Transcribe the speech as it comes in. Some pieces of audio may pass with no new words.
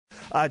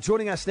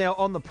Joining us now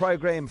on the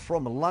program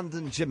from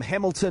London, Jim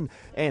Hamilton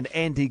and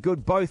Andy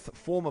Good, both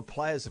former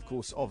players, of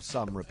course, of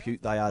some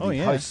repute. They are the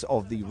hosts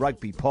of the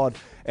Rugby Pod,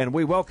 and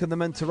we welcome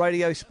them into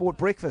Radio Sport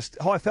Breakfast.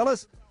 Hi,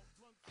 fellas.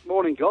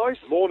 Morning, guys.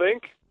 Morning.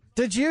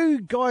 Did you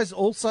guys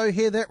also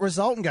hear that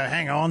result and go,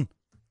 hang on?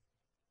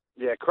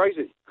 Yeah,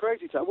 crazy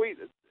time.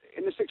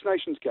 In the Six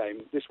Nations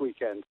game this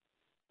weekend,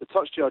 the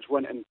touch judge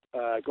went and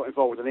got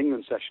involved with an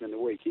England session in the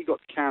week. He got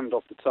canned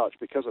off the touch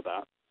because of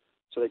that,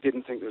 so they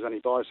didn't think there was any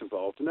bias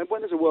involved. And then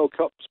when there's a World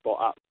Cup spot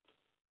up,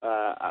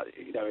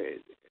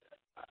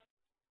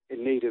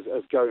 in need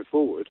of going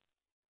forward,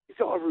 you've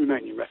got a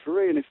Romanian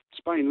referee, and if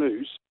Spain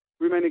lose,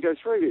 Romania go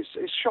through.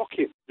 It's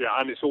shocking. Yeah,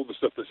 and it's all the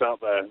stuff that's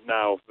out there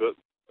now that,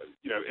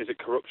 is it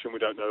corruption? We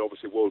don't know.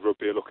 Obviously, World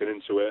Rugby are looking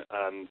into it,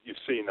 and you've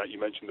seen that. You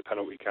mentioned the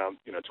penalty count,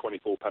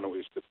 24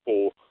 penalties to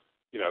 4,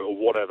 or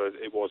whatever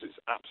it was. It's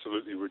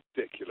absolutely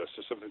ridiculous.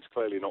 So something's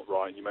clearly not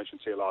right. And you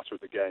mentioned Tialata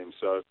at the game,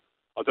 so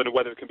I don't know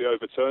whether it can be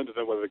overturned. I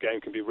don't know whether the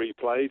game can be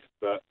replayed,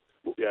 but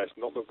yeah, it's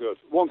not good.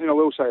 One thing I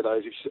will say, though,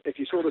 is if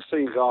you saw the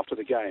scenes after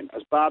the game,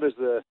 as bad as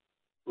the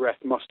ref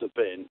must have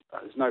been,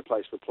 there's no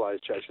place for players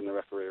chasing the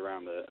referee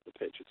around the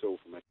pitch at all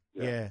for me.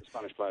 Yeah. The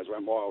Spanish players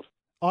went wild.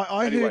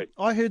 I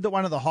heard that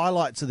one of the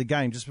highlights of the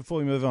game, just before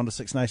we move on to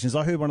Six Nations,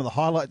 I heard one of the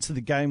highlights of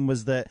the game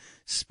was that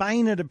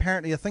Spain had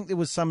apparently, I think there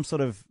was some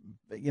sort of,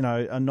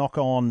 a knock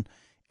on,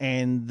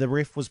 and the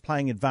ref was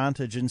playing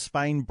advantage, and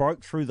Spain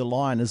broke through the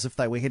line as if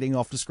they were heading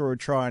off to score a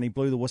try, and he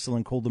blew the whistle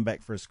and called them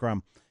back for a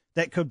scrum.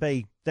 That could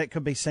be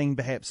seen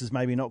perhaps as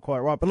maybe not quite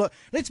right. But look,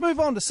 let's move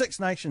on to Six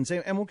Nations,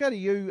 and we'll go to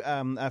you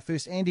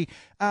first, Andy.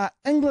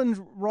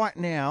 England right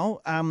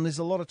now, there's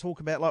a lot of talk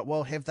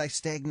about, have they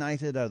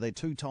stagnated? Are they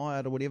too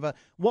tired or whatever?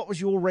 What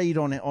was your read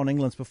on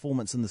England's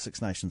performance in the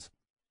Six Nations?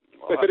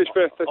 They finished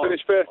fifth. They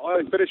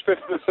finished fifth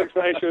in the Six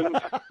Nations,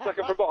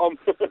 second from bottom.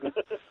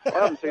 I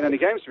haven't seen any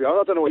games, to be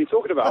honest. I don't know what you're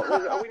talking about.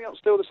 Are we not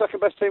still the second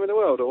best team in the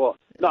world, or what?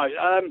 No,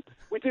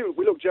 we do.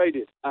 We look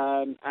jaded,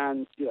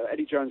 and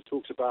Eddie Jones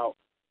talks about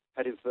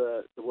heading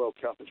for the World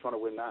Cup and trying to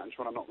win that and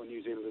trying to knock the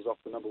New Zealanders off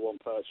the number one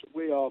perch.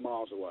 We are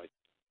miles away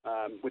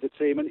with the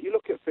team. And you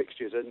look at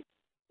fixtures, and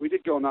we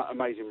did go on that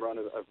amazing run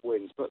of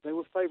wins, but they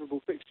were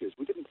favourable fixtures.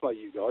 We didn't play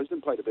you guys,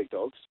 didn't play the big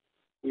dogs.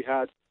 We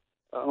had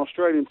an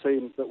Australian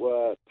team that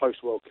were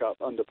post-World Cup,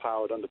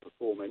 underpowered,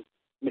 underperforming,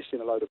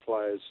 missing a load of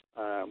players.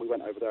 We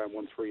went over there and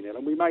won 3-0,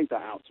 and we made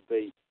that out to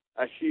be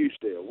a huge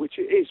deal, which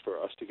it is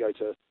for us to go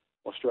to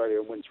Australia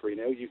and win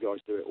 3-0. You guys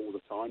do it all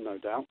the time, no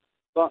doubt.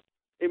 But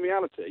in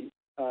reality,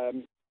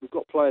 we've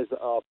got players that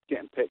are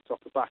getting picked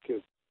off the back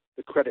of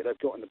the credit they've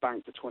got in the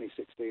bank for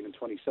 2016 and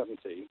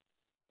 2017,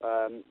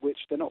 which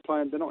they're not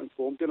playing, they're not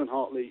informed. Dylan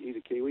Hartley, he's a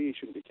Kiwi, he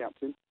shouldn't be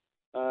captain.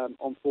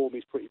 On form,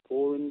 he's pretty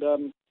poor,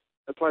 and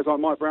players like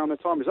Mike Brown, their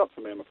time is up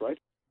for me, I'm afraid.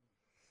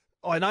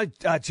 I know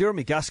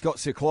Jeremy Guscott,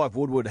 Sir Clive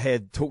Woodward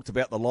had talked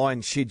about the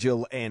Lions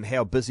schedule and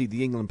how busy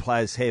the England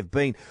players have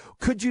been.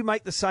 Could you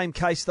make the same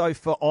case, though,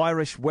 for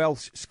Irish,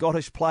 Welsh,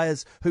 Scottish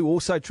players who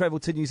also travel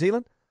to New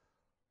Zealand?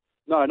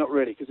 No, not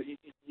really, because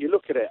you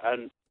look at it,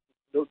 and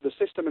the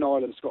system in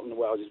Ireland, Scotland and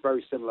Wales is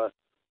very similar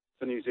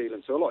to New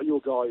Zealand. So a lot of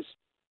your guys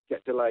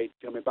get delayed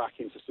coming back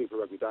into Super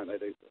Rugby, don't they,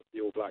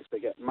 the All Blacks? They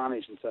get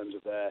managed in terms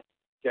of their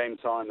game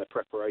time, their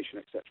preparation,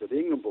 etc. The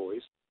England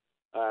boys,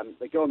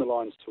 they go on the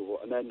Lions tour,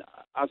 and then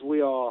as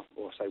we are,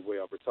 or I say we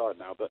are retired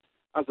now, but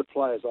as the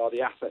players are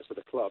the assets of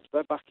the clubs,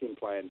 they're back in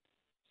playing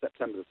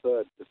September the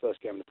 3rd, the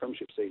first game of the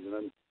Premiership season.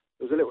 And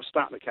there was a little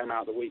stat that came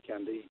out the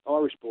weekend. The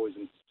Irish boys,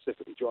 and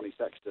specifically Johnny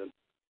Sexton,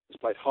 has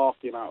played half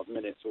the amount of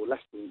minutes, or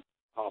less than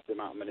half the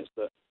amount of minutes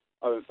that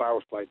Owen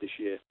Farrell's played this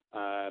year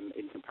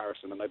in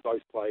comparison, and they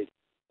both played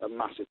a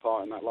massive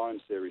part in that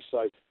Lions series.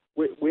 So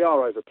we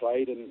are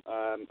overplayed and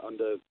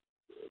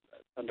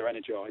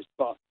under-energised,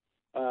 but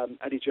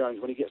Eddie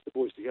Jones, when he gets the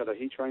boys together,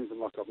 he trains them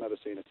like I've never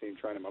seen a team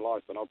train in my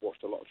life, and I've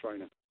watched a lot of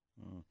training.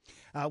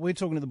 We're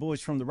talking to the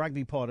boys from the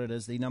Rugby Pod. It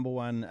is the number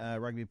one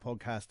rugby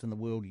podcast in the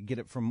world. You get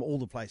it from all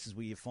the places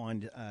where you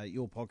find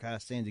your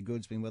podcast. Andy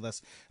Good's been with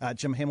us.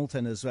 Jim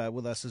Hamilton is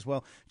with us as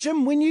well.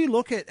 Jim, when you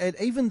look at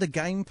even the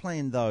game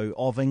plan, though,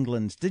 of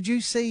England, did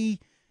you see,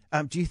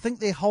 do you think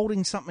they're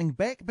holding something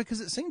back?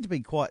 Because it seemed to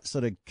be quite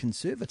sort of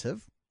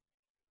conservative.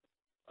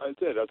 I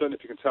did. I don't know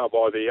if you can tell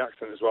by the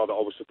accent as well that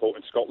I was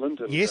supporting Scotland.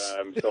 And, yes.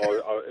 So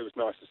it was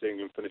nice to see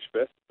England finish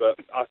fifth. But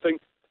I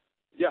think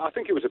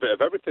it was a bit of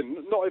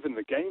everything. Not even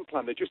the game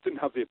plan. They just didn't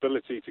have the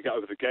ability to get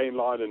over the game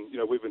line. And,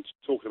 we've been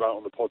talking about it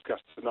on the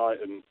podcast tonight,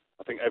 and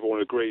I think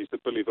everyone agrees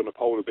that Billy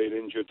Vunipola being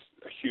injured,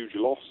 a huge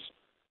loss.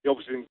 He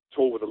obviously didn't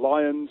tour with the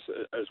Lions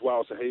as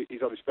well, so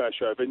he's had his fair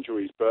share of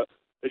injuries. But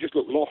they just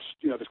look lost.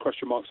 There's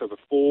question marks over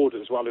Ford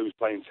as well, who was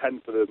playing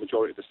 10 for the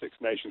majority of the Six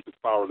Nations, with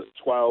Farrell at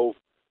 12.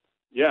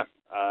 Yeah,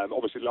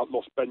 obviously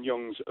lost Ben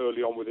Youngs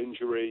early on with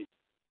injury.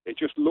 It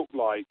just looked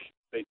like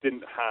they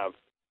didn't have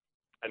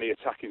any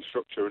attacking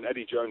structure, and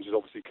Eddie Jones is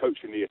obviously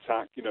coaching the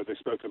attack. They've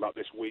spoken about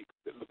this week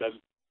that they're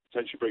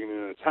potentially bringing in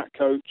an attack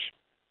coach.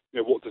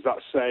 What does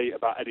that say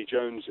about Eddie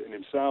Jones in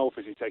himself?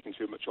 Is he taking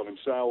too much on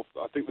himself?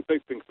 I think the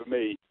big thing for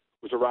me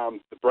was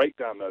around the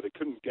breakdown, though. They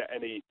couldn't get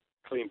any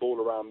clean ball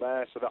around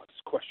there, so that's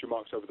question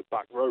marks over the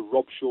back row.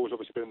 Rob Shaw's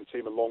obviously been in the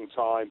team a long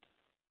time.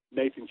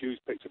 Nathan Hughes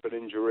picked up an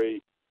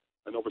injury,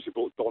 and obviously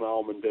brought Don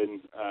Almond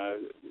in.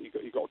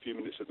 He got a few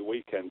minutes at the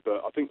weekend,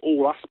 but I think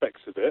all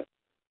aspects of it,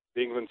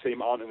 the England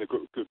team aren't in a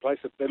good place.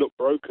 They look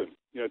broken.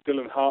 You know,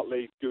 Dylan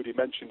Hartley, Goody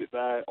mentioned it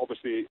there.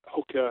 Obviously,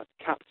 hooker,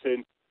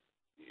 captain.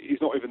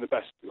 He's not even the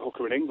best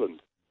hooker in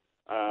England,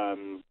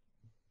 and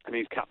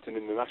he's captain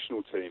in the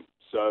national team.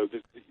 So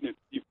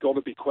you've got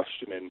to be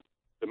questioning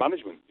the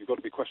management. You've got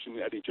to be questioning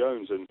Eddie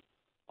Jones, and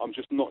I'm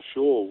just not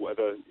sure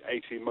whether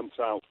 18 months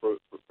out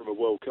from a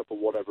World Cup or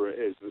whatever it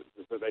is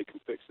that they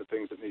can fix the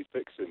things that need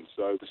fixing.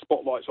 So the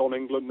spotlight's on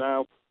England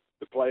now.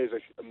 The players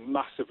are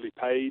massively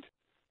paid.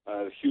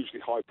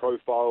 Hugely high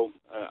profile,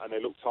 and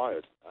they look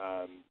tired.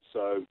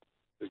 So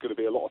there's going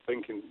to be a lot of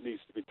thinking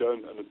needs to be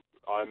done, and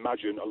I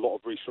imagine a lot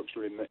of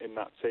restructuring in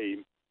that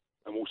team.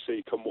 And we'll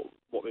see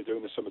what they do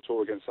in the summer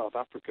tour against South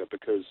Africa,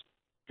 because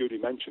Goody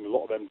mentioned a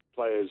lot of them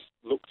players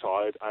look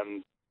tired,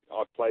 and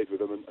I've played with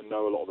them and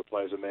know a lot of the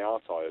players, and they are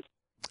tired.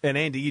 And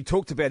Andy, you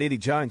talked about Eddie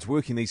Jones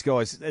working these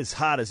guys as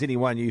hard as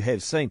anyone you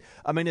have seen.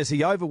 I mean, is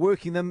he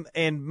overworking them,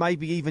 and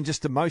maybe even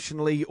just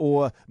emotionally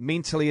or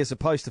mentally as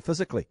opposed to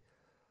physically?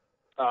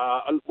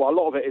 Well, a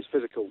lot of it is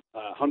physical.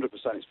 100%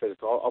 is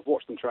physical. I've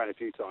watched them train a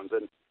few times,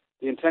 and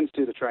the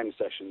intensity of the training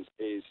sessions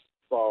is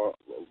far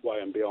away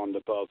and beyond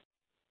above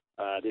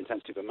the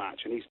intensity of a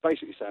match. And he's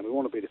basically saying, we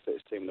want to be the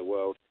fittest team in the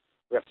world.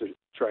 We have to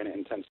train at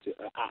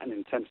an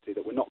intensity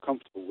that we're not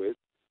comfortable with.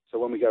 So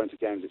when we go into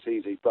games, it's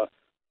easy. But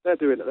they're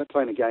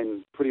playing a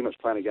game, pretty much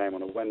playing a game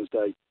on a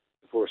Wednesday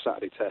before a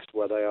Saturday test,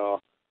 where they are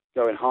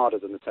going harder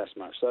than the test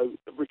match. So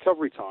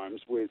recovery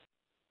times with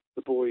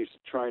the boys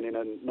training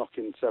and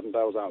knocking 7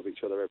 bells out of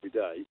each other every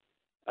day,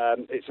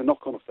 it's a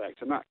knock-on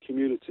effect, and that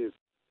cumulative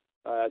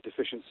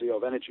deficiency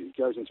of energy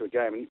goes into a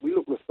game. And we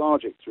look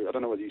lethargic through, I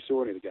don't know whether you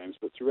saw any of the games,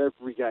 but through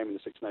every game in the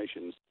Six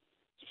Nations,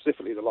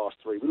 specifically the last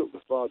three, we look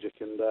lethargic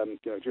and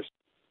just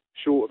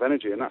short of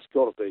energy, and that's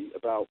got to be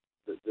about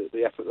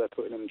the effort they're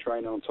putting in and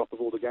training on top of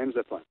all the games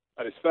they're playing.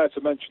 And it's fair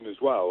to mention as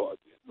well,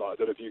 like, I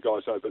don't know if you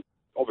guys know, but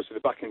obviously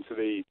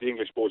the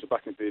English boys are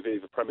back into the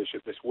Aviva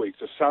Premiership this week.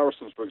 So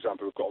Saracens, for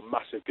example, have got a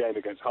massive game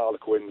against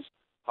Harlequins.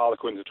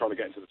 Harlequins are trying to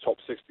get into the top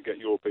 6 to get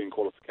European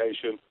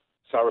qualification.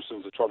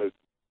 Saracens are trying to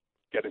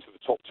get into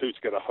the top 2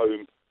 to get a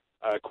home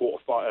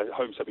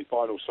home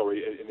semi-final,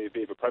 in the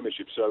Aviva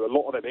Premiership. So a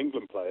lot of them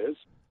England players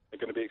are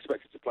going to be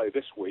expected to play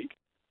this week.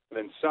 And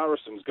then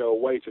Saracens go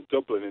away to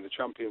Dublin in the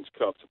Champions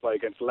Cup to play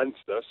against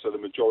Leinster, so the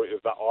majority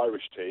of that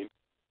Irish team,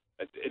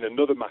 in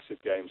another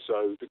massive game.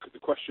 So the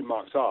question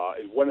marks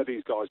is, when are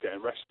these guys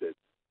getting rested?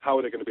 How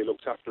are they going to be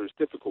looked after? It's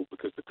difficult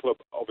because the club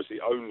obviously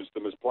owns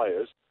them as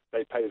players.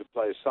 They pay the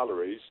players'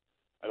 salaries.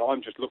 And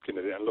I'm just looking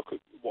at it and look at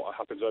what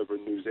happens over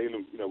in New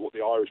Zealand, what the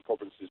Irish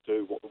provinces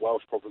do, what the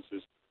Welsh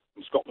provinces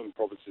and Scotland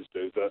provinces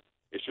do, that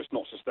it's just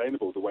not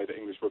sustainable the way that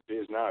English rugby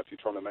is now if you're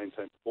trying to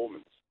maintain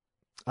performance.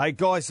 Hey,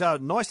 guys,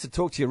 nice to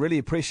talk to you. Really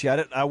appreciate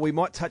it. We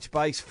might touch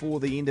base for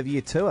the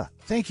end-of-year tour.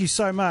 Thank you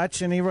so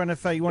much. And everyone,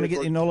 if you want to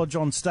get your knowledge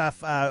on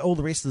stuff, all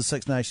the rest of the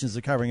Six Nations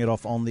are covering it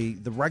off on the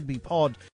Rugby Pod.